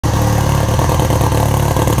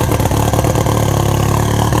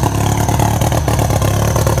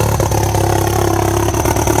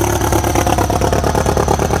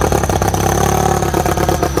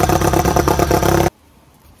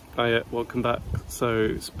welcome back. So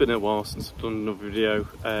it's been a while since I've done another video.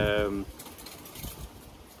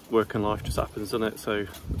 Work and life just happens, doesn't it? So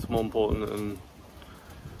it's more important than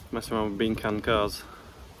messing around with bean can cars.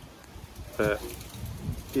 But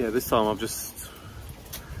yeah, this time I've just,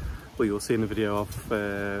 well, you'll see in the video,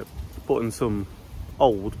 I've put in some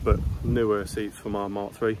old but newer seats for my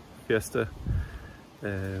Mark III Fiesta.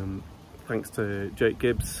 Thanks to Jake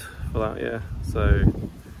Gibbs for that, yeah. So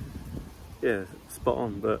yeah, spot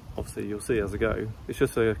on, but obviously you'll see as I go. It's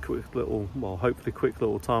just a quick little, well, hopefully quick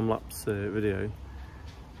little time-lapse video,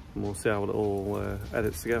 and we'll see how it all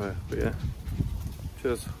edits together. But yeah,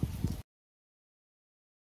 cheers.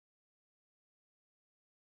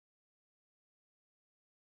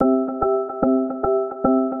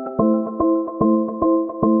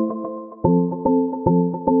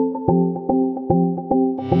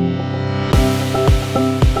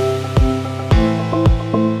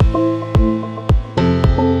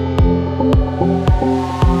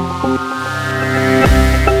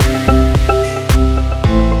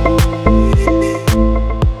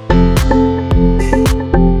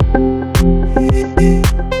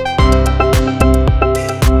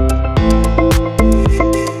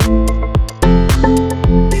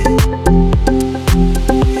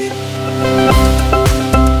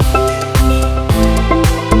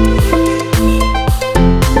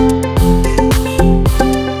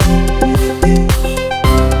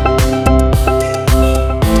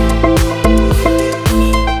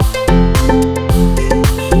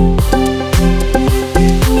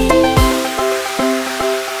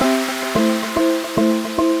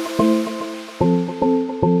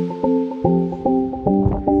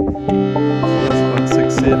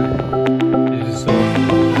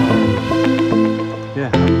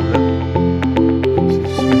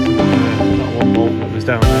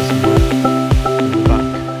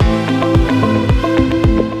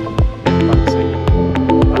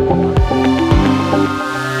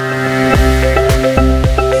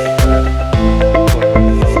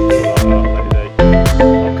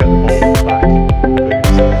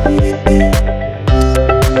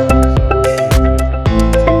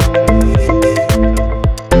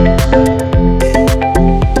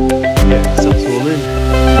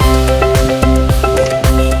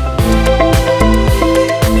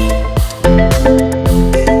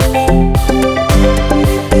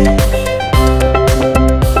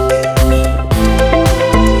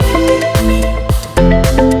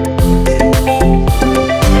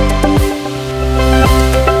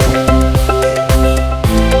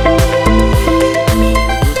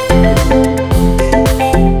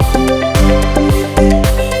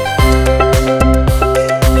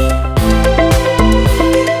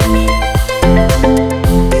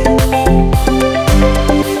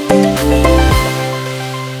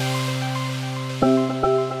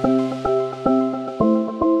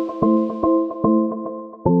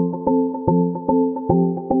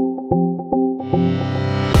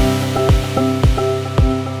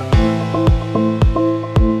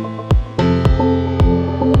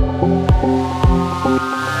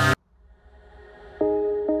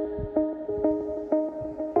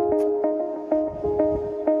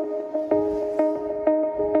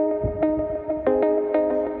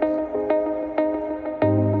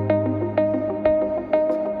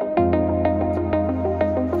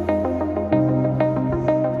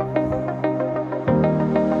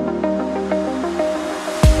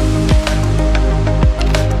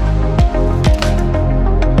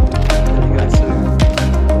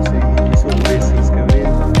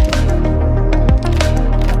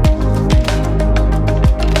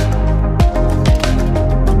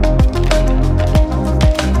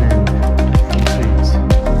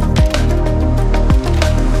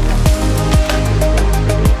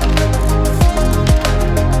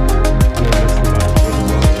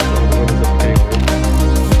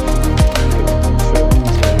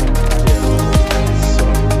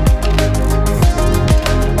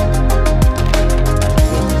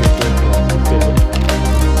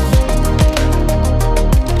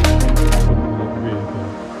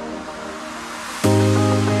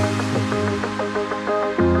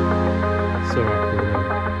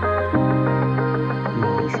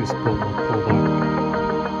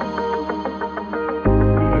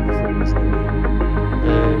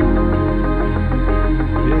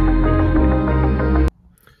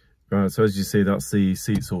 So as you see, that's the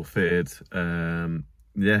seats all fitted.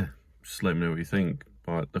 Yeah, just let me know what you think.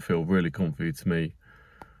 But they feel really comfy to me.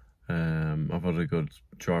 I've had a good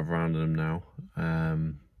drive around in them now.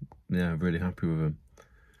 Yeah, really happy with them.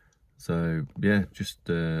 So yeah, just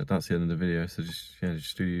that's the end of the video. So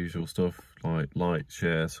just do the usual stuff, like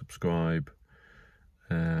share, subscribe,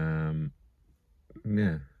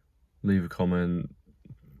 yeah, leave a comment.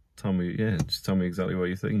 Tell me, yeah, just tell me exactly what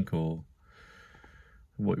you think or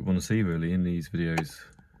what you want to see really in these videos.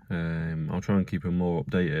 I'll try and keep them more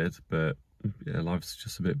updated, but yeah, life's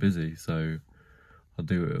just a bit busy, so I'll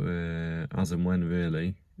do it as and when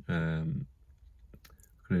really. I can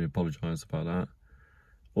only apologise about that.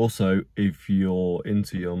 Also, if you're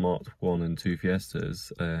into your Mark 1 and 2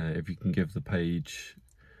 Fiestas, if you can give the page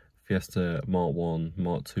Fiesta Mark 1,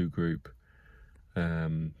 Mark 2 group,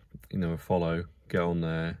 you know, a follow, get on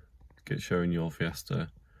there, get showing your Fiesta.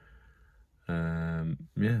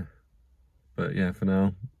 Yeah, but yeah, for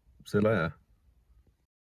now, see you later.